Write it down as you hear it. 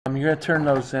You're going to turn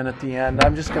those in at the end.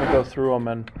 I'm just going to go through them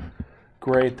and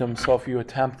grade them, so if you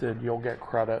attempted, you'll get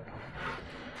credit.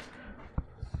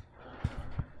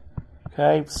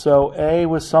 Okay, so A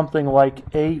was something like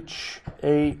H,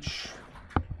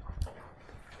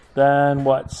 then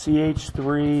what?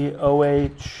 CH3,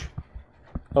 OH,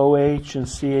 OH, and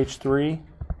CH3.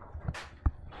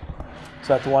 Is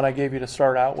that the one I gave you to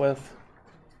start out with?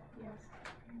 Yes.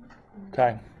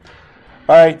 Okay.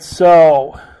 All right,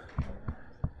 so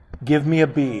give me a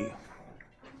B.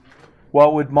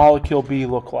 What would molecule B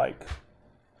look like?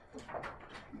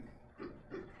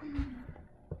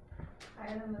 I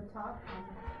had on the top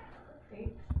H,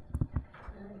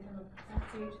 and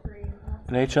CH3,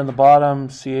 An H on the bottom,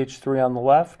 CH3 on the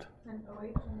left. and OH on the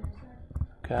other side.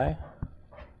 Okay.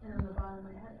 And on the bottom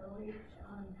I had OH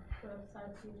on both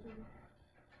sides CH3.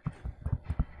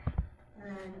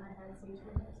 And then I had CH3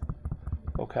 on this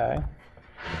side. Okay.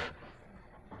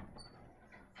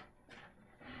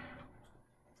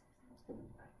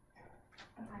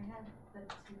 I had the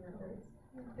two numbers.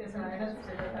 Yes, I had the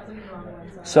two. I was looking at the wrong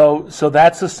one. So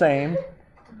that's the same.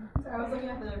 I was looking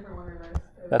at the different one reverse.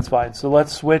 That's fine. So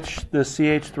let's switch the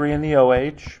CH3 and the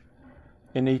OH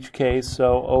in each case.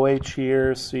 So OH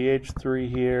here, CH3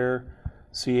 here,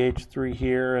 CH3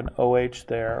 here, and OH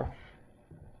there.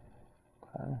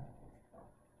 Okay.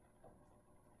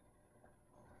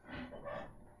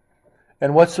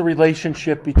 And what's the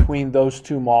relationship between those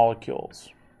two molecules?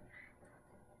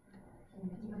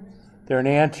 They're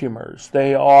enantiomers.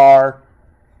 They are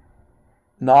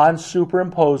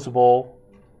non-superimposable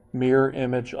mirror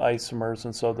image isomers,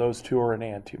 and so those two are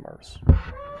enantiomers.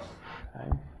 Okay.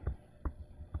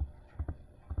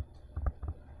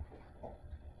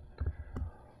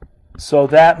 So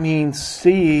that means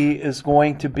C is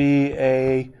going to be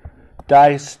a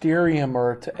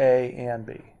diastereomer to A and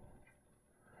B.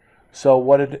 So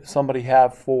what did somebody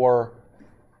have for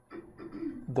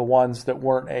the ones that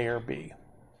weren't A or B?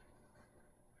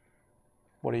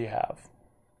 What do you have?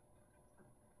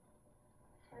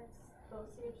 Both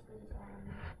CH3s on,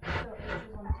 so H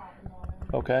is on the top and bottom.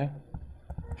 Okay.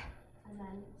 And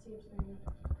then CH3,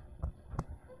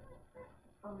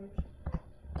 OH,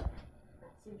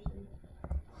 CH3,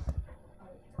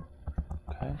 OH.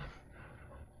 Okay.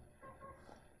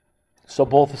 So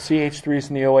both the CH3s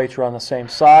and the OH are on the same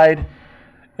side.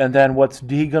 And then what's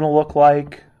D going to look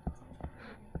like?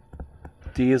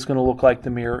 D is going to look like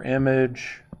the mirror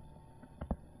image.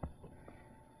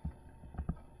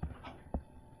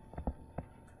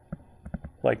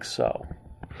 Like so.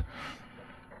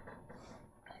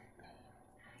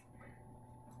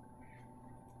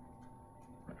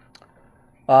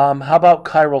 How about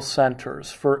chiral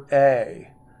centers for A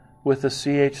with the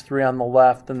CH3 on the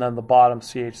left and then the bottom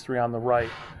CH3 on the right?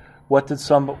 What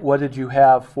did you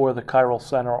have for the chiral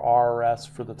center R or S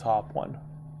for the top one?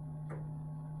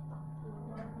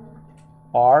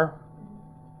 R?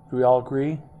 Do we all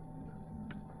agree?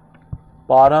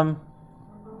 Bottom?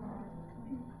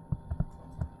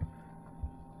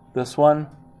 This one?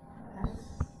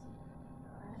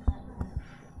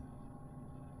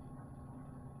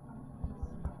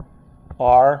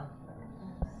 R?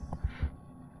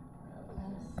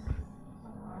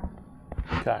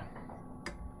 Okay.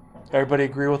 Everybody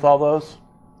agree with all those?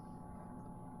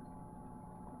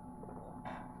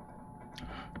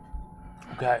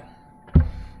 Okay.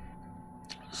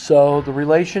 So the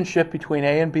relationship between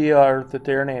A and B are that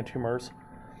they're enantiomers.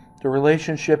 The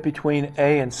relationship between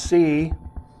A and C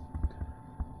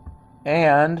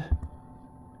and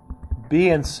B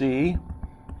and C,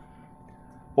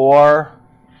 or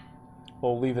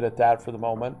we'll leave it at that for the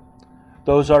moment,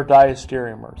 those are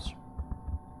diastereomers.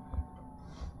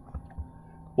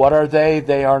 What are they?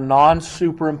 They are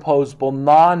non-superimposable,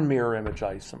 non-mirror image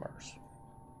isomers.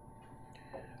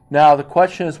 Now the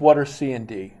question is, what are C and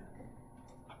D?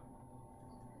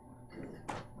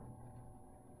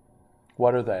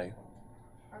 What are they?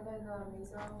 Are they the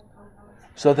meso compounds?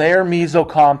 So they are meso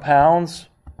compounds.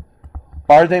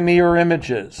 Are they mirror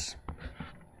images?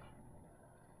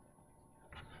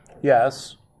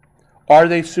 Yes. Are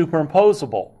they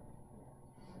superimposable?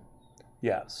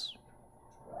 Yes.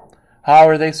 How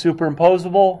are they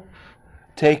superimposable?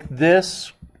 Take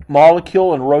this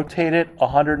molecule and rotate it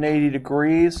 180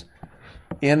 degrees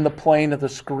in the plane of the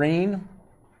screen,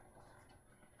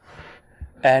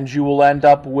 and you will end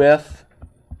up with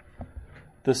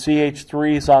the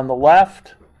CH3s on the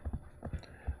left,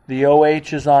 the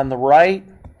OHs on the right,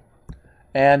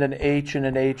 and an H and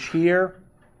an H here.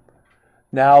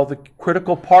 Now the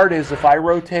critical part is if I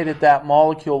rotated that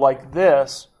molecule like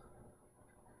this,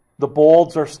 the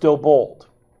bolds are still bold.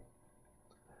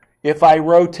 If I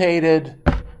rotated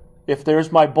if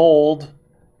there's my bold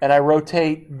and I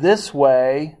rotate this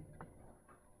way,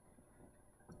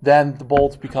 then the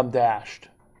bolds become dashed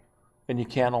and you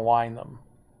can't align them.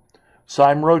 So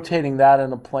I'm rotating that in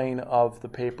the plane of the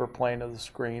paper, plane of the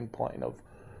screen, plane of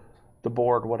the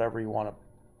board, whatever you want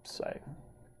to say.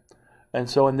 And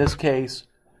so in this case,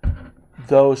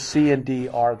 those C and D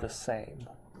are the same.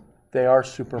 They are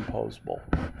superimposable.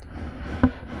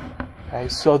 Okay,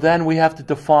 so then we have to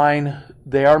define,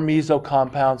 they are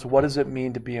mesocompounds. What does it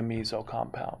mean to be a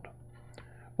mesocompound?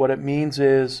 What it means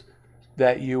is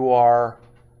that you are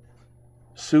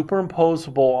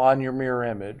superimposable on your mirror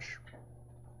image.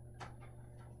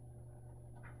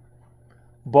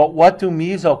 But what do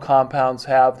mesocompounds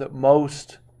have that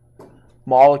most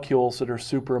molecules that are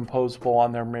superimposable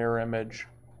on their mirror image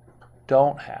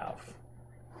don't have?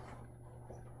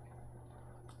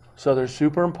 So they're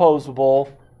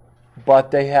superimposable,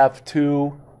 but they have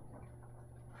two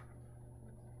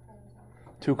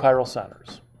chiral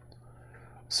centers.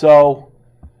 So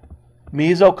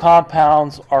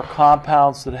mesocompounds are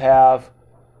compounds that have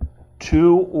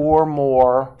two or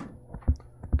more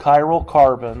chiral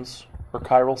carbons or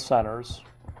chiral centers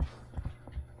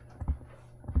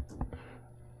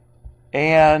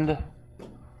and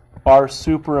are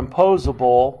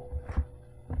superimposable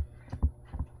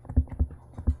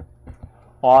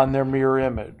on their mirror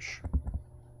image.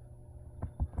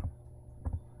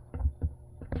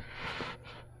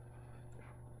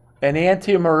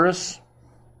 Enantiomers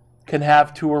can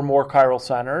have two or more chiral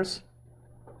centers,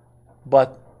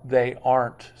 but they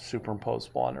aren't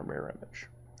superimposable on their mirror image.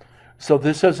 So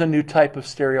this is a new type of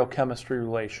stereochemistry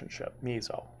relationship,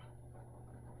 meso.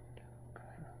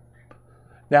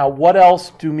 Now, what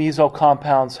else do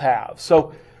mesocompounds have?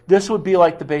 So this would be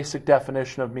like the basic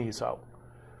definition of meso.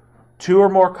 Two or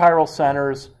more chiral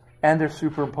centers, and they're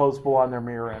superimposable on their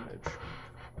mirror image.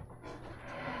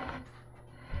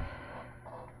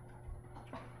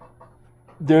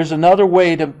 There's another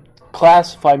way to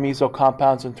classify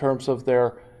mesocompounds in terms of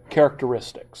their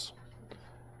characteristics.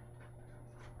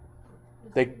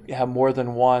 They have more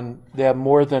than one. They have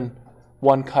more than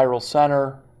one chiral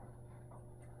center.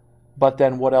 But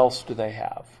then, what else do they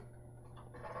have?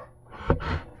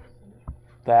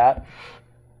 That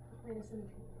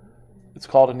it's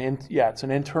called it's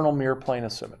an internal mirror plane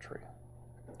of symmetry.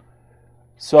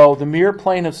 So the mirror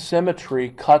plane of symmetry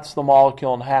cuts the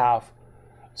molecule in half,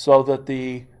 so that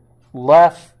the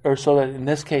left, or so that in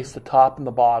this case the top and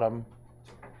the bottom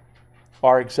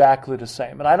are exactly the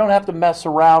same. And I don't have to mess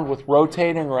around with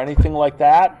rotating or anything like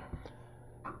that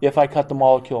if I cut the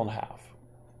molecule in half.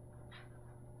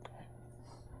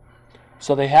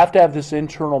 So they have to have this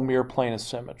internal mirror plane of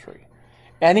symmetry.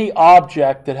 Any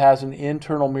object that has an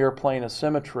internal mirror plane of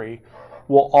symmetry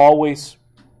will always,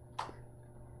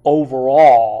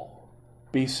 overall,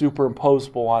 be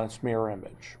superimposable on its mirror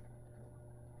image.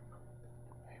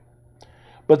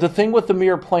 But the thing with the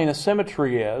mirror plane of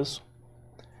symmetry is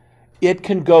it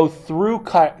can go through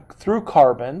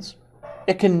carbons.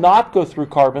 It cannot go through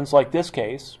carbons like this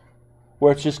case,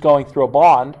 where it's just going through a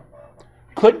bond.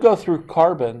 Could go through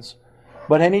carbons,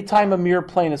 but anytime a mirror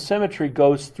plane of symmetry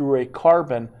goes through a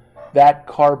carbon, that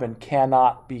carbon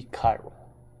cannot be chiral.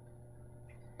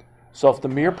 So if the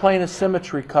mirror plane of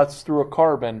symmetry cuts through a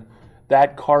carbon,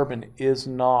 that carbon is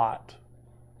not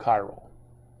chiral.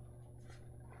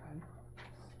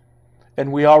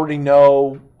 And we already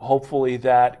know, hopefully,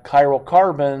 that non-chiral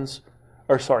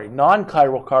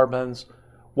carbons,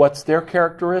 what's their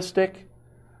characteristic?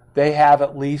 They have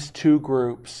at least two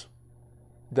groups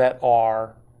that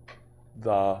are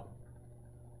the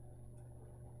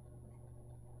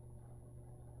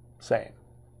same.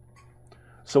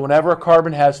 So whenever a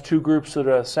carbon has two groups that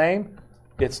are the same,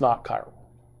 it's not chiral.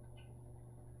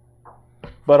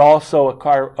 But also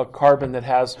a carbon that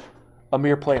has a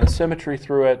mirror plane of symmetry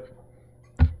through it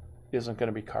isn't going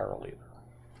to be chiral either.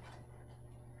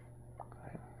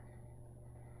 Okay.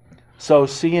 So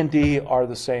C and D are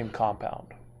the same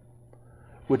compound,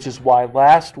 which is why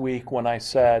last week when I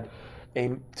said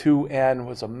 2n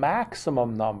was a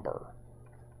maximum number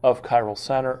of chiral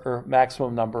center, or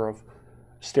maximum number of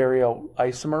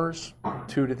stereoisomers,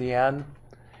 2 to the n.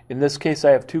 In this case,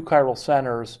 I have 2 chiral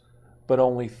centers, but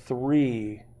only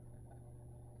 3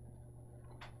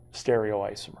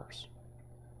 stereoisomers.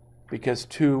 Because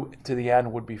 2 to the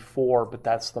n would be 4, but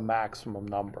that's the maximum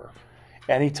number.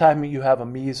 Anytime you have a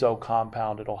meso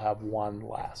compound, it'll have 1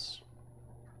 less.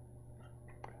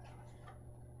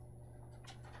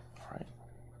 All right.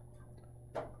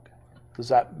 Okay. Does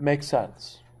that make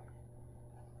sense?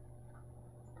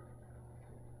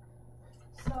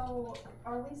 So,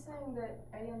 are we saying that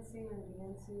A and C and B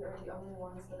and C are the only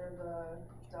ones that are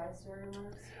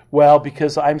diastereomers? Well,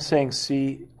 because I'm saying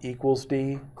C equals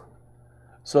D,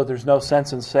 so there's no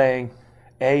sense in saying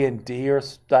A and D are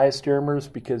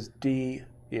diastereomers because D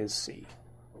is C.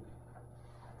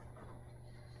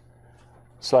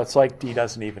 So it's like D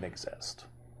doesn't even exist.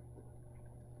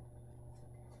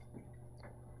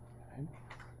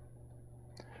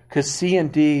 Because C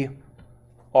and D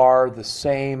are the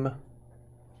same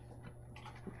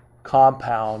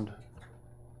compound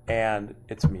and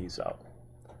it's meso.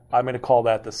 I'm going to call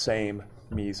that the same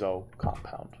meso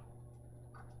compound.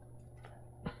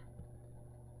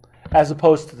 As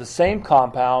opposed to the same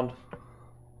compound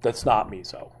that's not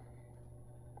meso.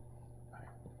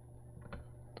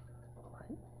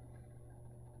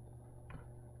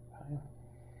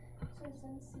 So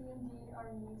since C and D are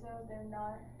meso, they're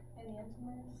not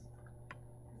enantiomers?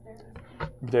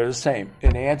 They're the same.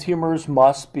 Enantiomers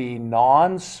must be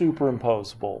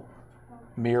non-superimposable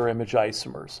mirror image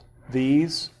isomers.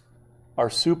 These are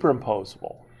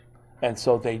superimposable, and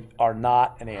so they are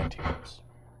not enantiomers.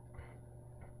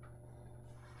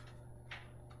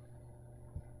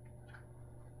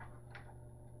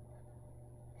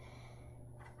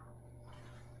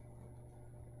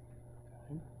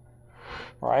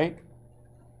 Right?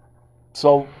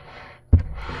 So,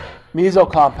 meso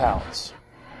compounds.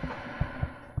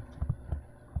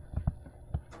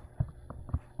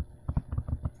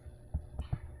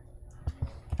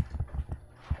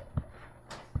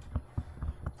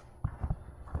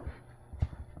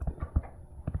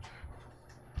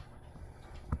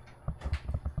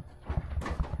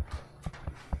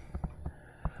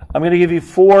 I'm going to give you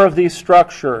 4 of these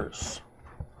structures.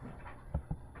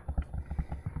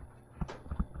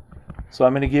 So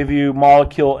I'm going to give you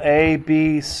molecule A,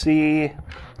 B, C,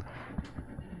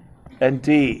 and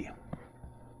D.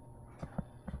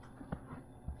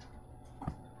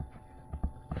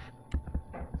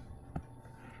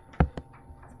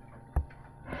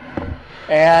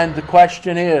 And the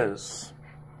question is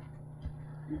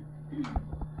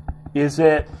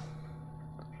it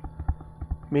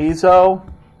meso,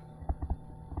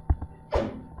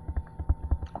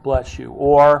 bless you,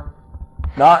 or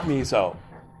not meso?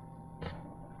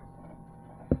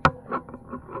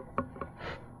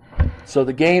 So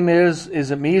the game is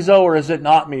it meso or is it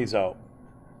not meso?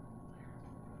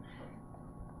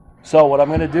 So what I'm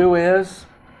going to do is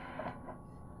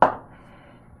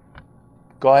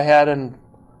go ahead and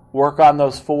work on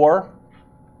those 4.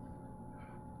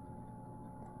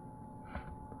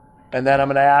 And then I'm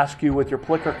going to ask you with your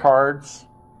Plicker cards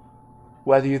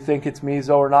whether you think it's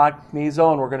meso or not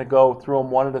meso, and we're going to go through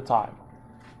them one at a time.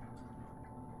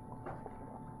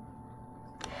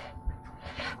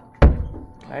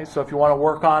 Okay, so if you want to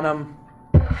work on them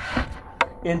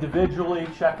individually,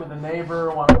 check with the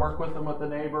neighbor, want to work with them with the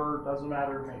neighbor, doesn't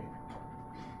matter to me.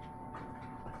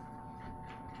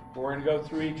 We're going to go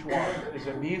through each one. Is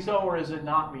it meso or is it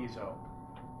not meso?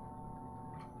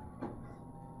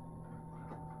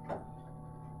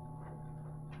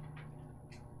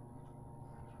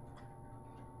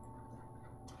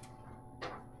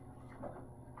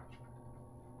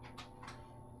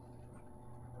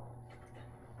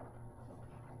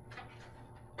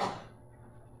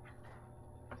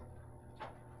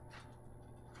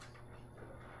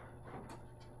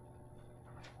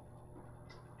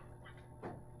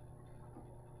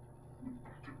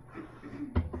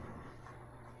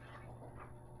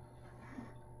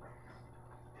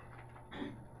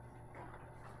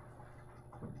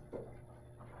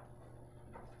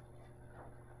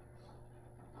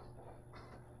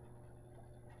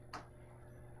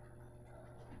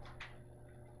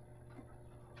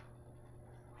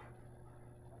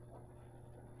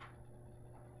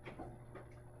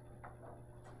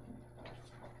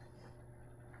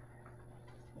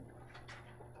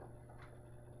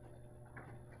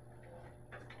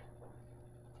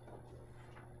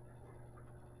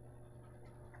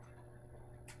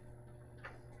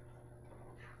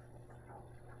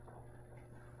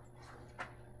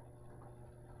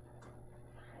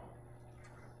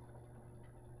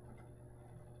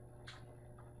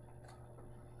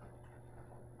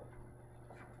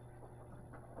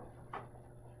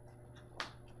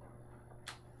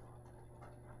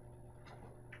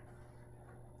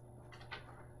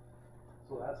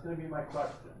 So that's going to be my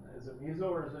question. Is it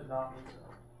meso or is it not meso?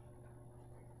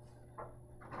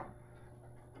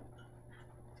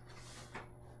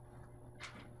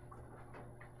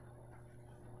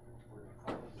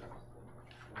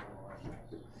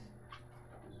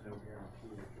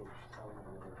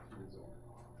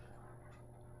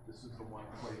 This is the one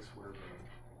place where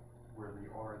the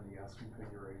R and the S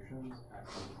configurations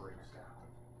actually breaks down.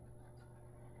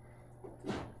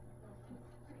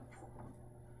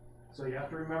 So you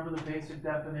have to remember the basic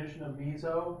definition of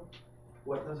meso.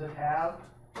 What does it have?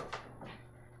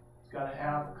 It's got to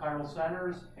have chiral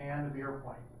centers and a mirror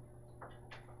plane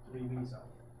to be meso.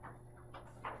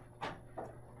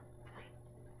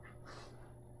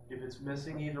 If it's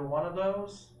missing either one of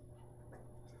those,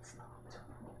 it's not.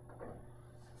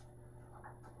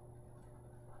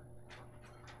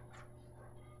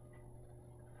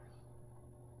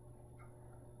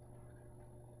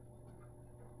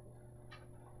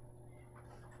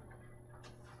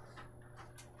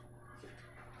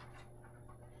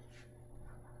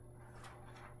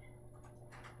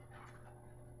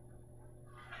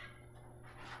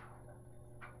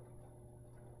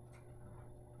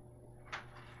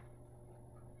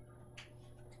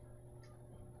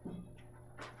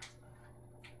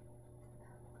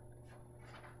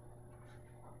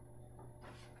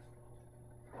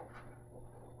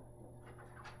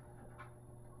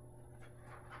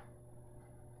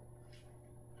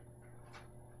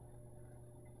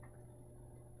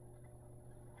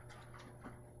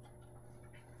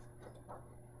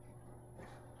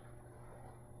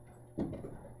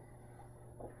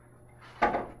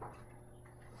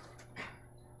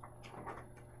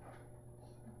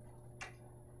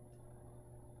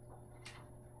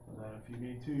 If you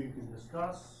need to, you can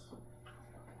discuss,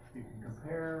 you can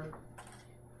compare,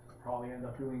 probably end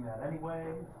up doing that anyway.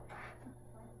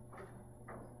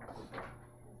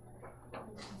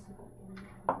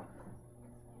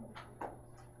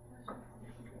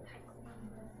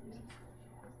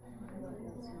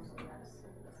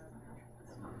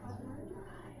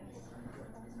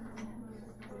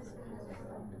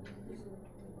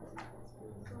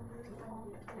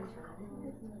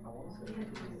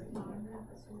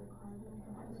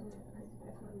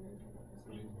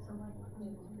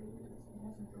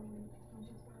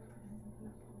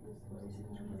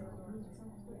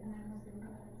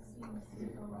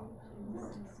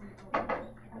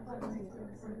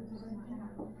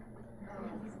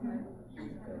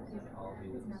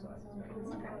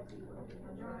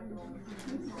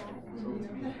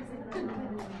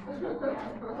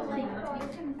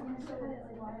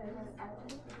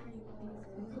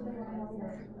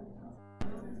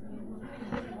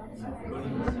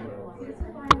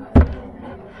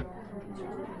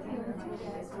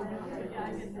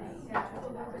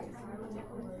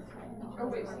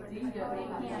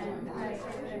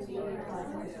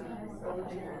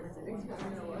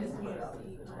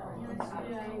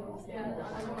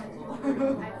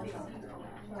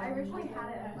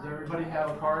 Does everybody have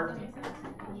a card?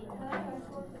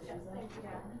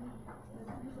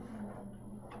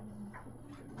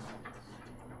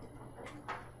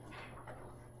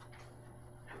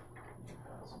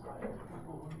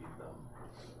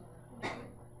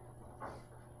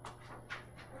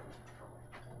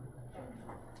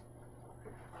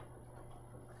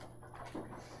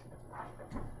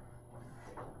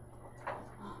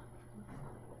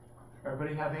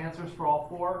 Everybody have answers for all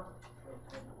four?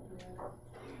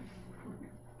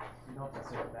 You don't have to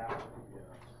say it that way.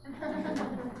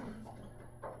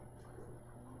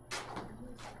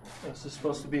 This is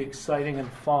supposed to be exciting and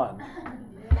fun.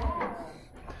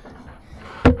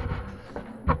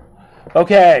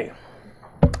 Okay.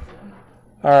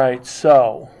 All right,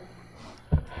 so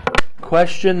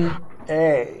question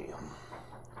A.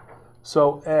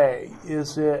 So A,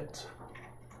 is it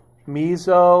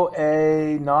meso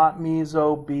A, not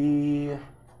meso B?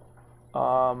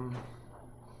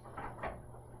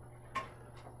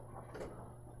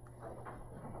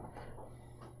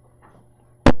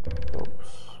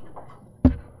 Oops.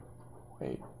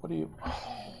 Wait, what do you...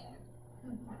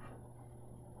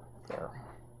 There.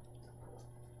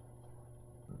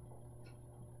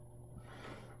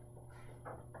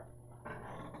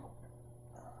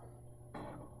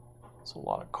 It's a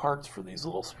lot of cards for these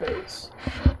little spades.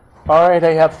 All right,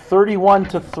 I have 31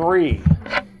 to 3.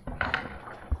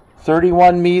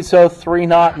 31 meso, 3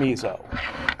 not meso.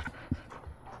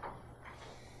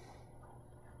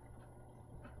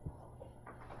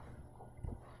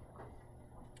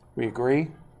 We agree?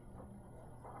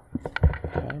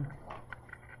 Okay.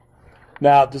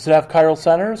 Now, does it have chiral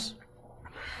centers?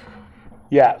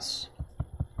 Yes.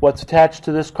 What's attached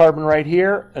to this carbon right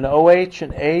here? An OH,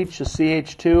 an H, a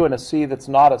CH2, and a C that's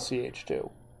not a CH2.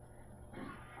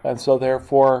 And so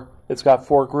therefore, it's got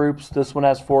 4 groups. This one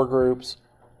has 4 groups.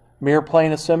 Mirror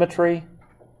plane of symmetry?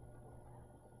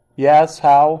 Yes.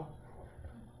 How?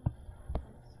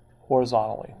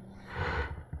 Horizontally.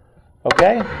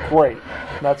 Okay, great.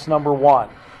 That's number 1.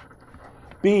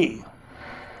 B.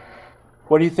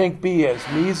 What do you think B is?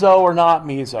 Meso or not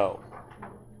meso?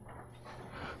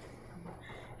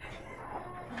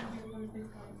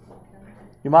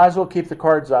 You might as well keep the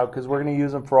cards out because we're going to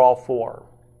use them for all four,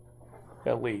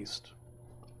 at least.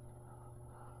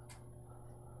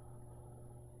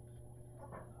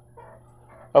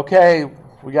 Okay,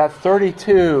 we got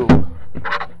 32.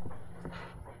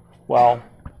 Well,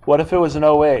 what if it was an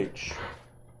OH?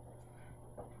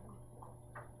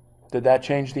 Did that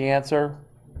change the answer?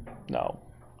 No.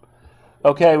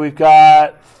 Okay, we've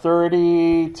got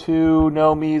 32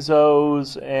 no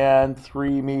mesos and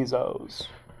 3 mesos.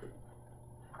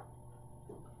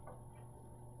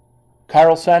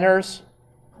 Chiral centers?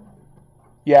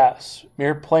 Yes.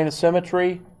 Mirror plane of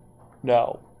symmetry?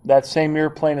 No. That same mirror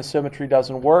plane of symmetry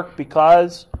doesn't work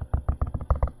because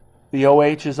the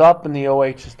OH is up and the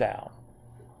OH is down.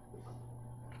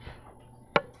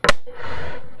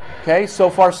 Okay, so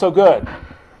far so good.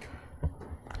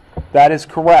 That is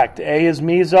correct. A is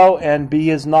meso and B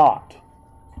is not.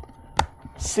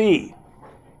 C.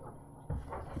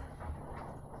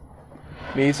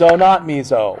 Meso, not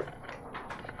meso.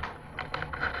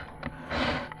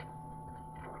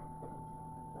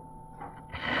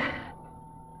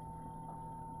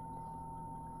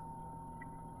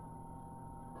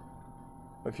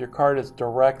 If your card is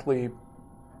directly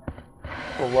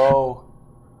below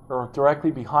or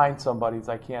directly behind somebody's,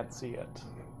 I can't see it.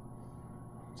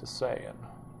 Just saying.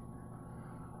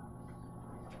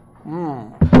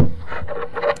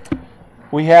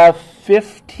 We have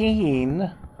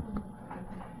 15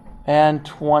 and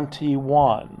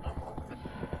 21.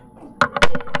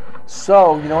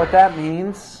 So, you know what that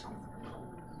means?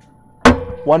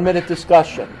 1 minute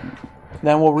discussion.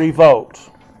 Then we'll revote.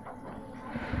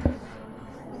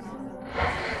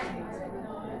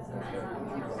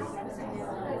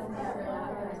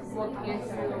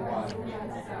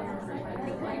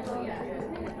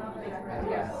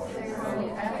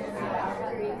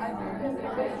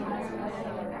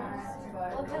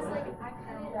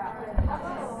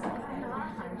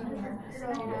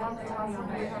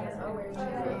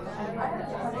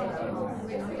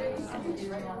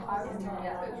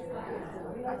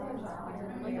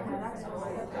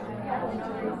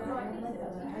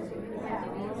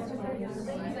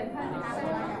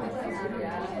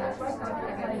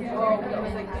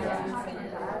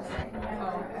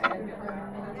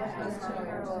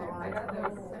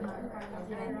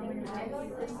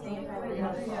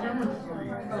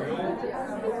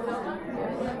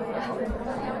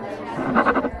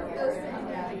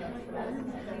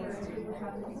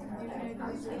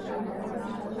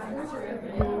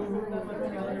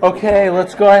 Okay,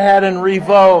 let's go ahead and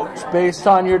revote based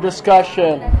on your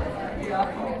discussion.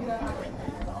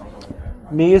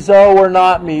 Meso or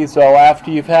not meso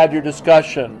after you've had your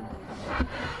discussion?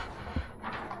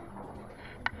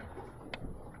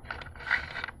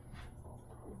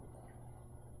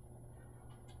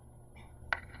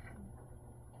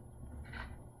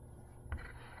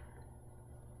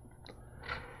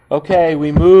 Okay,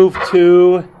 we move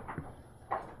to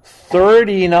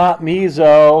 30 not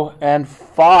meso and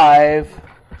 5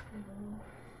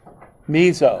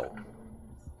 meso.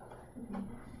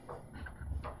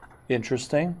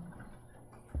 Interesting.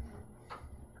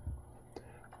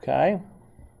 Okay.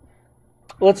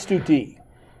 Let's do D.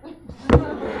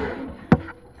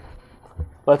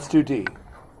 Let's do D.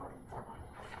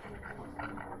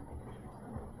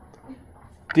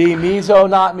 D meso,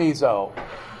 not meso.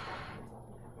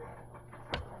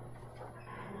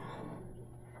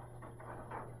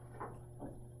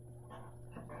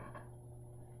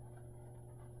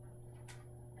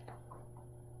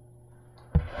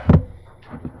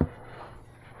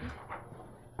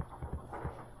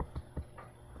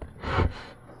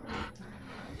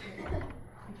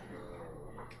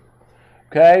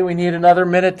 Okay, we need another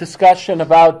minute discussion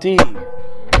about D.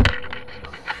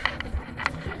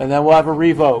 And then we'll have a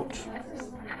revote.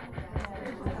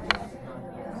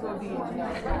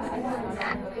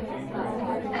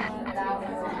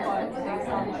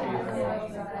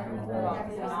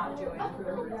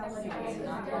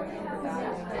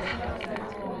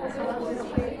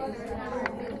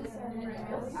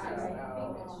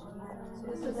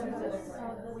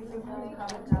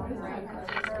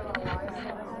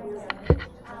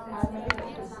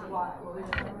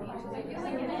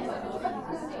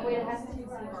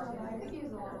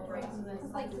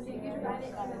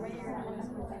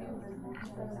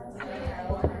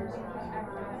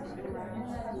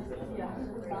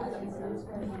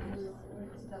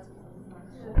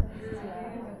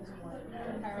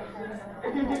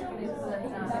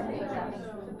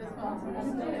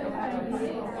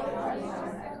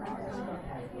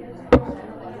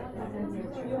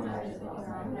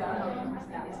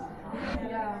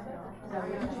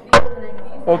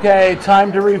 Okay,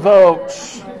 time to revote.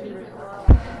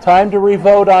 Time to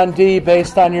revote on D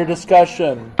based on your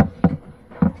discussion.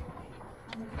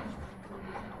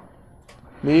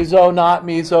 Meso, not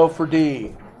meso for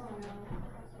D.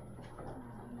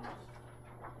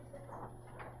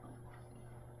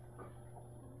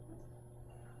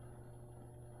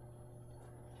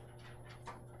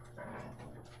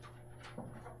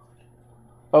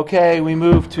 Okay, we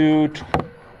move to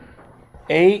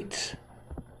 8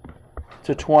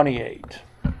 to 28.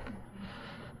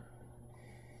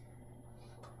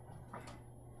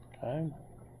 Okay.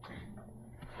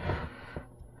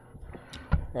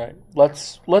 Right.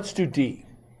 Let's do D.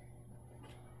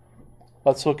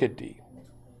 Let's look at D.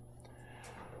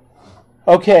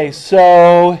 Okay,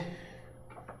 so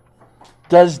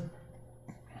does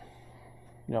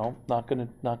no, not gonna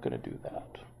do that.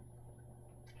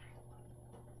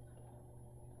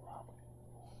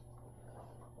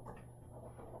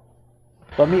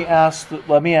 Let me ask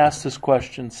this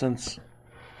question since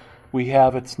we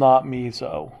have it's not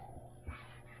meso.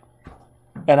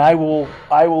 And I will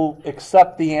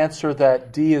accept the answer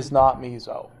that D is not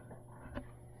meso.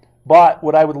 But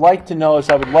what I would like to know is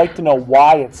I would like to know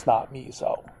why it's not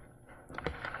meso.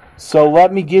 So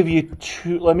let me give you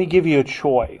a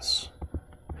choice.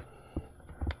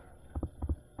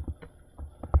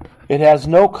 It has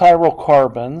no chiral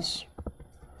carbons,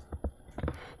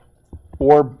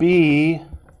 or B,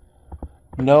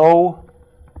 no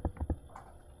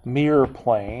mirror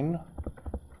plane.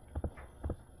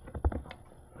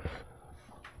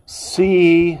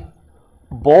 C,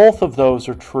 both of those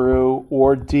are true,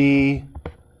 or D,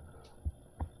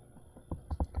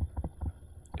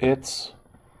 it's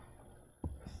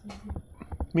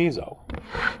meso.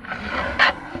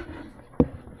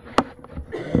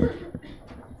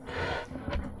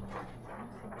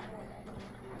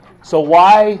 So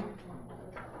why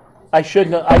I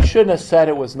shouldn't have said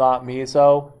it was not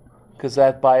meso, because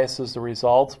that biases the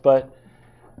results, but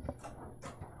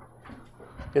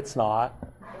it's not.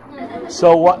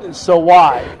 So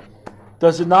why?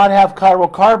 Does it not have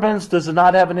chiral carbons? Does it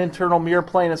not have an internal mirror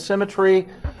plane of symmetry?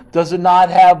 Does it not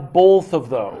have both of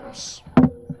those?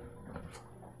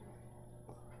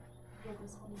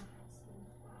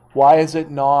 Why is it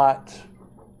not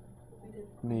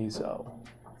meso?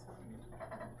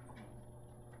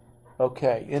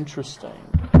 Okay, interesting.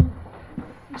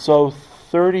 So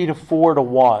 30 to 4 to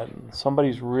 1.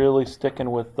 Somebody's really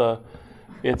sticking with the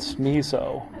it's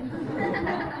meso.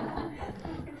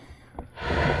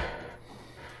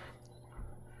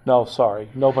 No, sorry.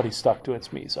 Nobody stuck to its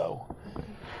meso.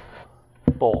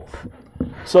 Both.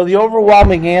 So the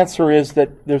overwhelming answer is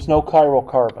that there's no chiral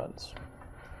carbons.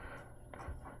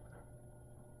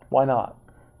 Why not?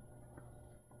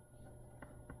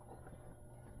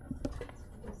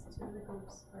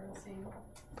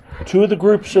 Two of the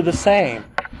groups are the same.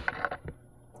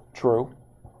 True.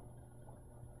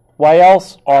 Why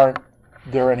else aren't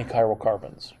there any chiral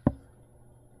carbons?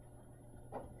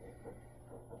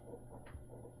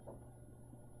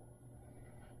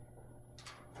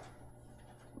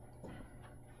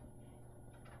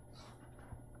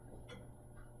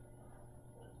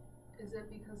 Is it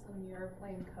because the mirror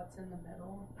plane cuts in the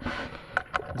middle?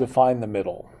 Define the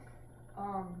middle.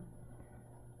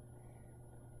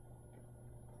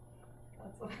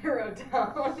 That's what I wrote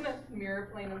down. Mirror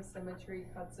plane of symmetry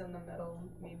cuts in the middle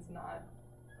means not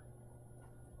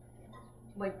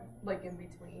like in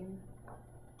between.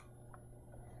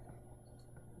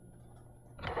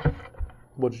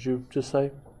 What did you just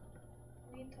say?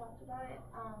 We talked about it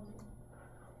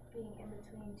being in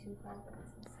between two carbons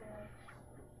instead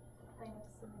of plane of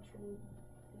symmetry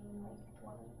being like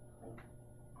one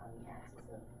on the axis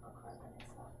of a carbon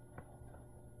itself.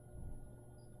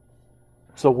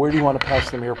 So where do you want to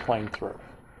pass the mirror plane through?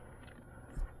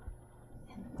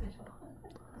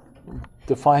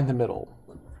 Define the middle.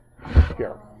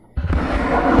 Here.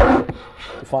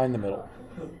 Define the middle.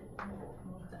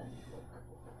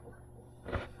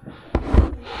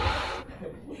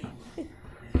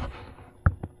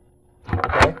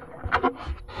 Okay.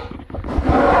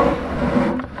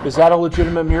 Is that a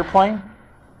legitimate mirror plane?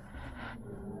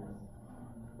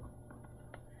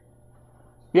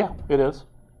 Yeah, it is.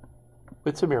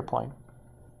 It's a mirror plane.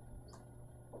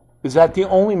 Is that the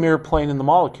only mirror plane in the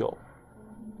molecule?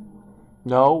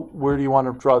 No? Where do you want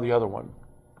to draw the other one?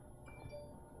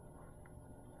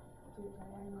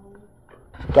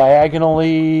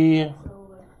 Diagonally. So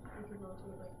like we could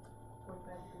rotate like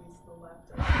 45 degrees to the left.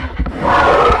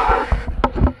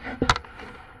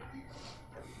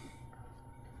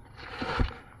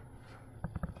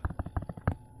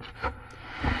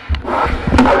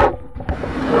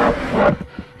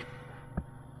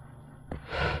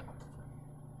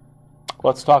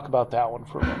 Let's talk about that one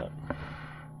for a minute.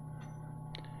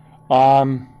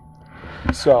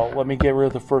 So let me get rid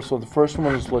of the first one. The first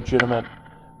one is legitimate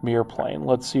mirror plane.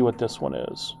 Let's see what this one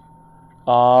is.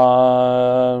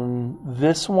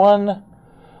 This one,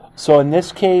 so in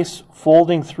this case,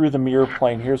 folding through the mirror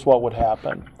plane, here's what would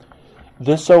happen.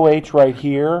 This OH right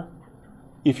here,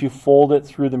 if you fold it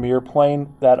through the mirror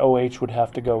plane, that OH would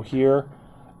have to go here,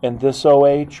 and this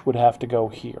OH would have to go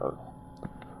here.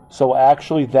 So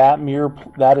actually that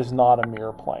is not a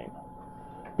mirror plane,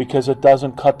 because it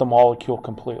doesn't cut the molecule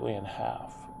completely in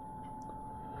half.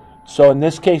 So in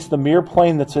this case, the mirror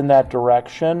plane that's in that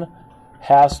direction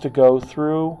has to go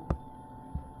through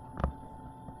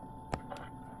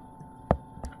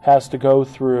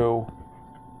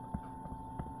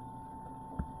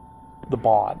the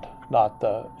bond, not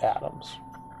the atoms.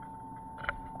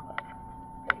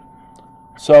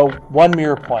 So one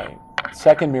mirror plane,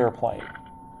 second mirror plane,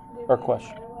 or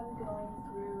question. Another one going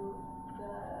through the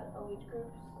OH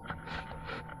groups.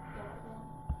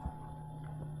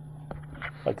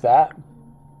 Like that.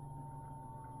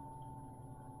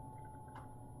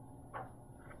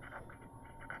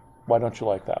 Why don't you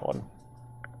like that one?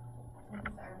 Are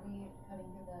we cutting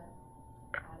through the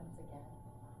atoms again?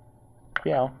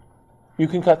 Yeah. You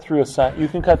can cut through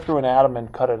an atom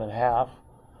and cut it in half.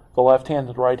 The left hand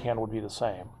and the right hand would be the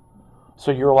same.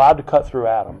 So you're allowed to cut through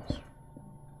atoms.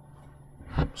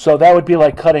 So that would be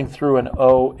like cutting through an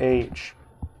OH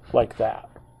like that,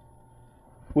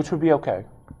 which would be okay.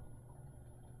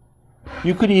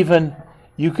 You could even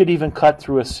cut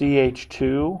through a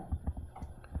CH2,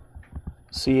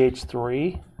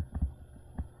 CH3,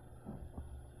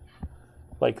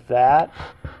 like that,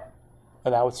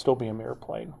 and that would still be a mirror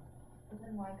plane. And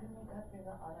then why couldn't we cut through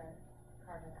the other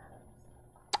carbon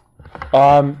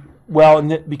atoms? Well,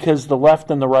 because the left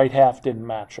and the right half didn't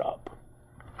match up.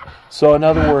 So in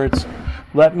other words,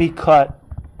 let me do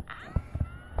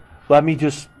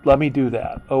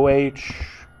that. OH,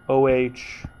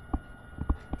 OH.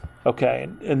 Okay,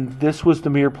 and this was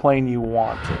the mirror plane you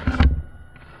wanted.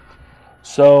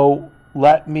 So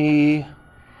let me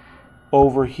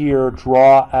over here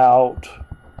draw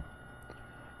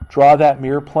that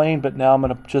mirror plane, but now I'm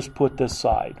going to just put this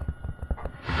side.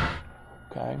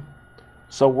 Okay.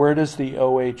 So where does the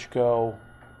OH go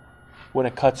when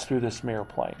it cuts through this mirror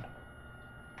plane?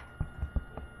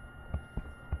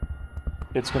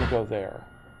 It's going to go there.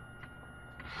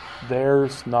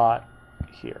 There's not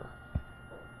here.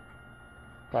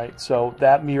 Right? So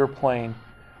that mirror plane,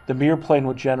 the mirror plane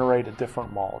would generate a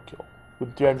different molecule,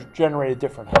 would generate a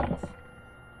different half.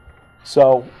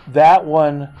 So that's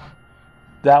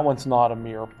not a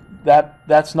mirror.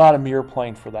 That's not a mirror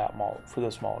plane for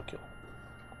this molecule.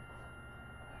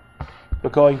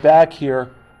 But going back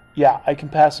here, yeah, I can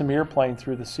pass a mirror plane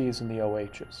through the C's and the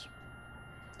OHs.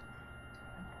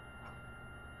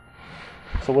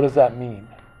 So what does that mean?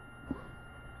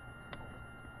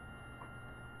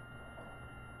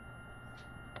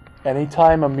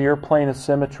 Anytime a mirror plane of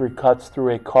symmetry cuts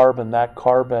through a carbon, that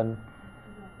carbon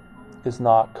is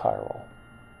not chiral.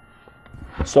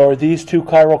 So are these two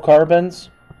chiral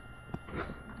carbons?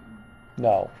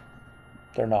 No,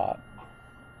 they're not.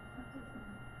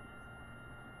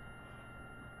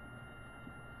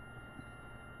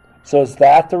 So is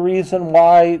that the reason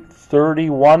why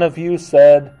 31 of you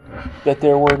said that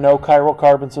there were no chiral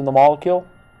carbons in the molecule?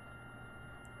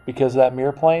 Because of that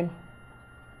mirror plane?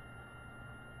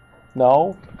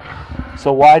 No?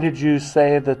 So why did you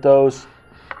say that those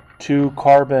two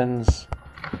carbons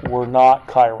were not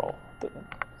chiral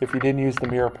if you didn't use the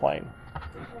mirror plane? Because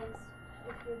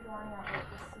if you're drawing out like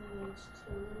the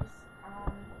CH2s,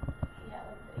 like the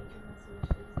H's and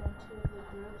CH2s, then two of the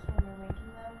groups when you're making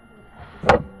them would have the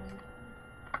same.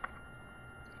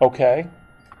 Okay.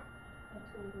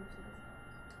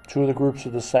 Like Two of the groups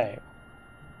are the same.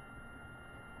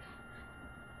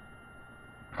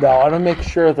 Now, I want to make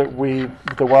sure that we're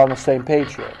on the same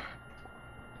page here.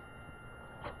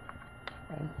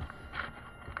 Okay.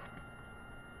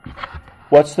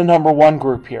 What's the number 1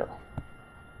 group here?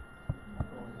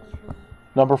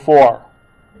 Number 4.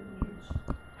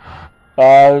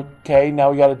 Okay,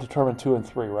 now we got to determine 2 and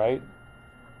 3, right?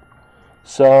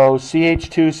 So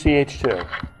CH2, CH2.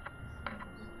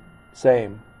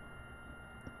 Same.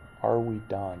 Are we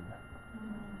done?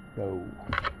 No.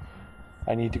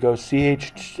 I need to go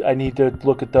I need to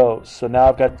look at those. So now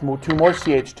I've got 2 more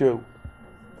CH2.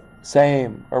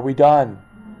 Same. Are we done?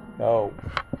 No.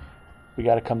 We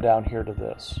got to come down here to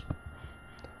this.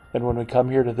 And when we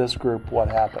come here to this group, what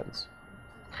happens?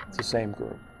 It's the same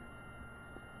group.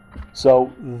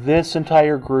 So this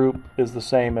entire group is the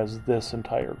same as this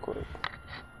entire group.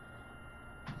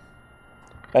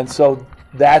 And so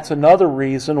that's another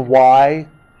reason why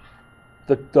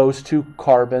those two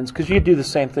carbons, because you do the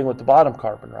same thing with the bottom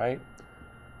carbon, right?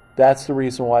 That's the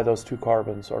reason why those two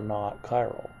carbons are not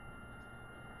chiral.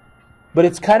 But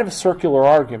it's kind of a circular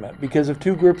argument, because if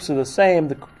two groups are the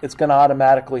same, it's going to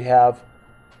automatically have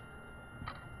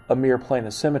a mirror plane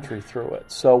of symmetry through it.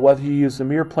 So whether you use the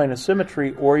mirror plane of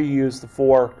symmetry or you use the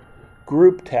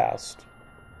 4-group test,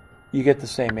 you get the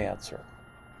same answer.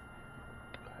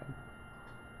 Okay.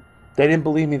 They didn't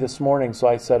believe me this morning, so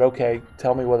I said, okay,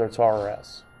 tell me whether it's R or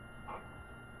S.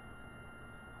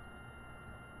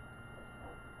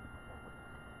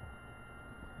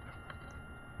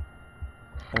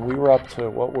 And we were up to,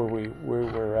 what were we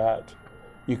were at?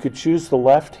 You could choose the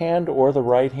left hand or the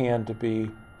right hand to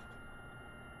be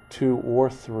 2 or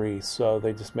 3, so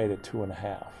they just made it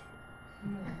 2.5.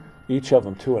 Each of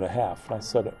them 2.5. And I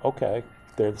said, okay,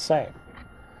 they're the same.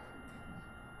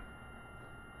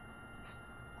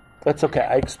 That's okay.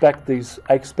 I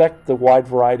expect the wide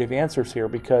variety of answers here,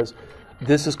 because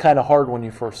this is kind of hard when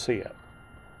you first see it.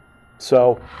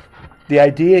 So the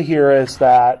idea here is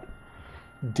that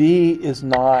D is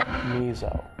not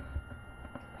meso.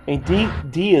 And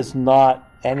D is not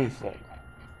anything,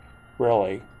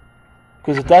 really,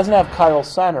 because it doesn't have chiral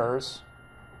centers.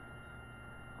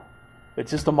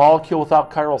 It's just a molecule without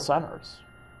chiral centers.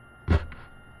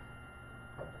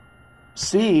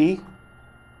 C,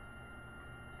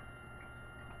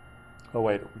 oh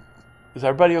wait, is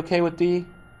everybody okay with D?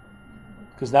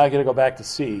 Because now I got to go back to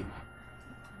C.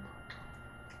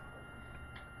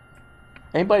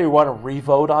 Anybody want to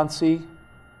re-vote on C?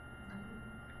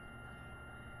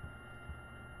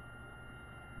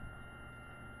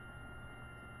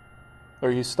 Or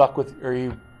are you stuck with, are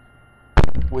you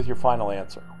with your final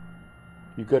answer?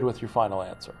 You good with your final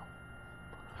answer?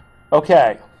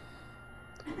 Okay.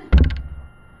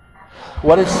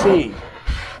 What is C?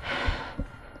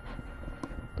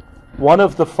 One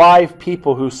of the 5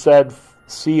 people who said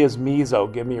C is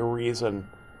meso, give me a reason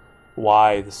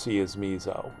why the C is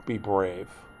meso. Be brave.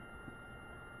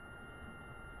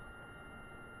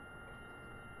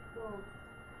 Well,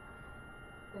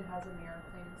 it has a mirror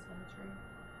plane symmetry.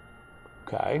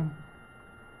 Okay.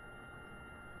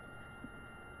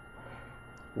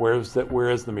 Where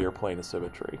is the mirror plane of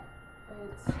symmetry?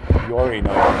 You already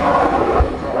know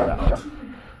that.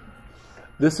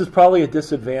 This is probably a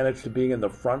disadvantage to being in the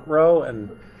front row and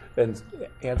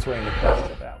answering the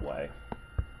question that way.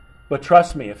 But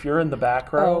trust me, if you're in the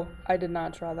back row... Oh, I did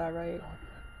not draw that right.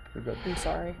 You're good. I'm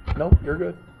sorry. Nope, you're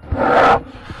good.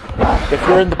 If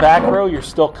you're in the back row, you're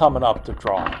still coming up to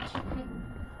draw it,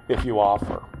 if you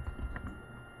offer.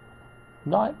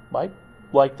 Not like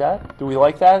that. Do we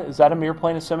like that? Is that a mirror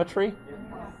plane of symmetry?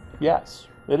 Yes,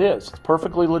 it is. It's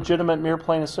perfectly legitimate mirror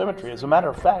plane of symmetry. As a matter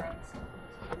of fact,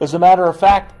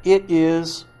 it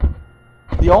is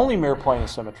the only mirror plane of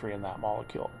symmetry in that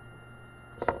molecule.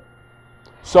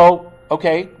 So,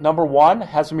 okay, number 1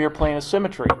 has a mirror plane of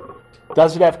symmetry.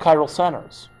 Does it have chiral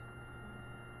centers?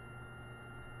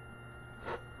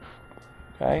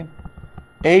 Okay.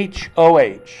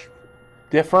 HOH.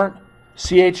 Different.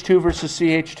 CH2 versus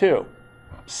CH2.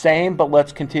 Same, but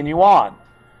let's continue on.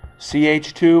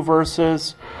 CH2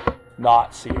 versus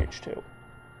not CH2.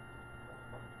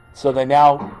 So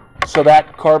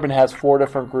that carbon has 4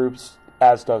 different groups,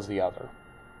 as does the other.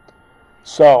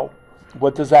 So,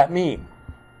 what does that mean?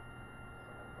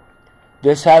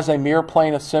 This has a mirror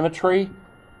plane of symmetry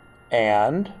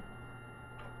and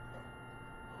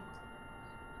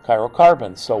chiral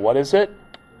carbons. So what is it?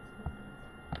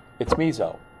 It's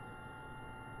meso.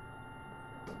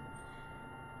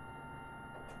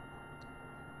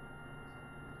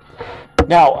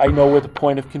 Now, I know where the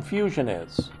point of confusion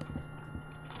is.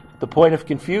 The point of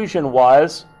confusion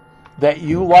was that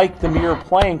you like the mirror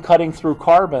plane cutting through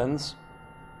carbons,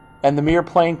 and the mirror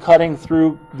plane cutting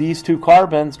through these 2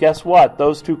 carbons, guess what?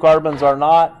 Those 2 carbons are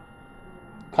not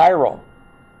chiral.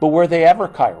 But were they ever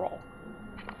chiral?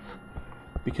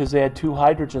 Because they had 2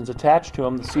 hydrogens attached to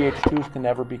them, the CH2s can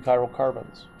never be chiral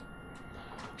carbons.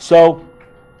 So,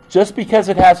 just because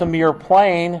it has a mirror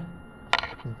plane,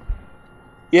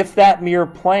 if that mirror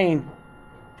plane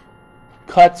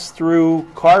cuts through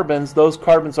carbons, those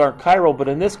carbons aren't chiral, but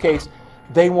in this case,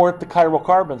 they weren't the chiral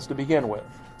carbons to begin with.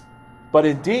 But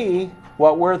in D,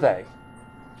 what were they?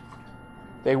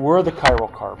 They were the chiral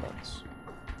carbons.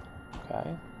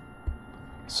 Okay?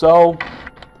 So,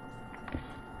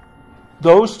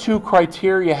 those 2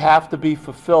 criteria have to be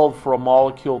fulfilled for a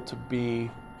molecule to be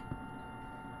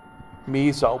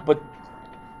meso. But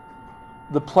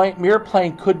the mirror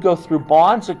plane could go through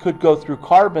bonds, it could go through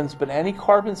carbons, but any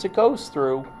carbons it goes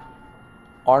through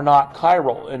are not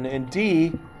chiral. And in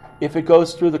D, if it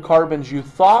goes through the carbons you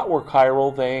thought were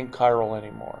chiral, they ain't chiral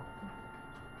anymore.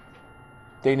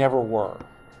 They never were.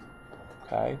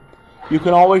 Okay? You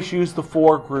can always use the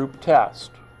 4-group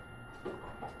test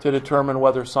to determine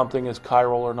whether something is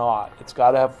chiral or not. It's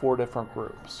got to have 4 different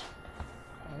groups.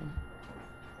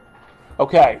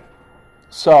 Okay,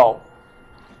 so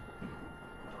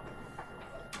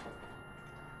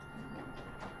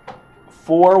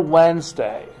for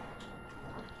Wednesday,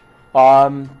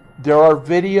 there are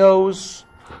videos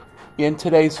in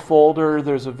today's folder.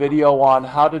 There's a video on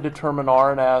how to determine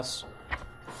R&S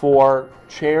for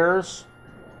Chairs,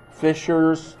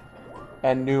 Fishers,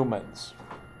 and Newmans.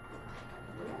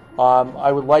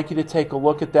 I would like you to take a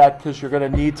look at that because you're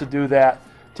going to need to do that.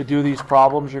 To do these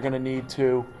problems, you're going to need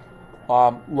to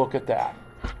look at that.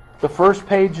 The first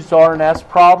page is R&S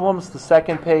problems. The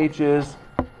second page is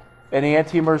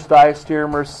enantiomers,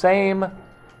 diastereomers, same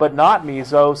but not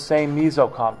meso, same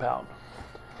meso compound.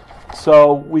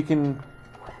 So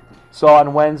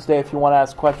on Wednesday, if you want to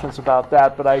ask questions about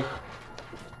that, but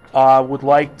I would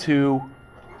like to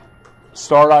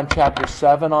start on chapter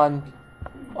 7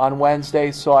 on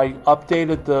Wednesday. So I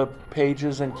updated the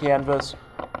pages in Canvas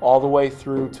all the way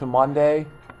through to Monday.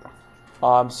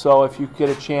 So if you get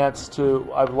a chance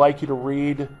to, I would like you to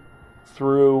read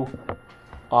through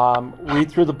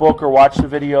the book or watch the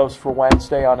videos for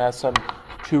Wednesday on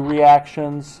SN2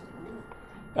 reactions.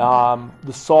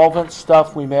 The solvent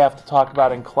stuff we may have to talk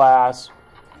about in class,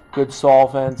 good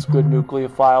solvents, good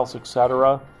nucleophiles,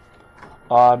 etc.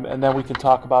 And then we can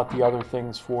talk about the other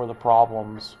things for the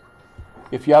problems.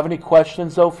 If you have any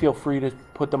questions, though, feel free to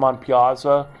put them on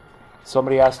Piazza.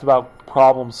 Somebody asked about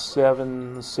problem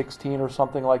 716 or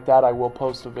something like that. I will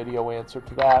post a video answer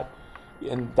to that.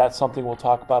 And that's something we'll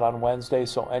talk about on Wednesday.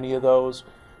 So any of those,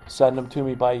 send them to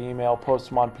me by email, post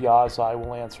them on Piazza. I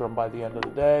will answer them by the end of the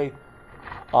day.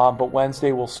 But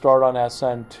Wednesday we'll start on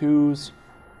SN2s.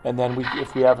 And then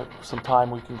if we have some time,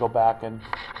 we can go back and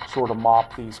sort of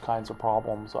mop these kinds of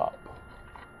problems up.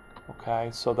 Okay,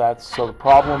 so the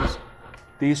problems,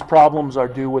 these problems are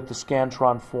due with the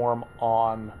Scantron form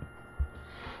on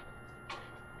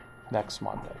next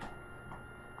Monday.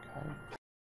 Okay.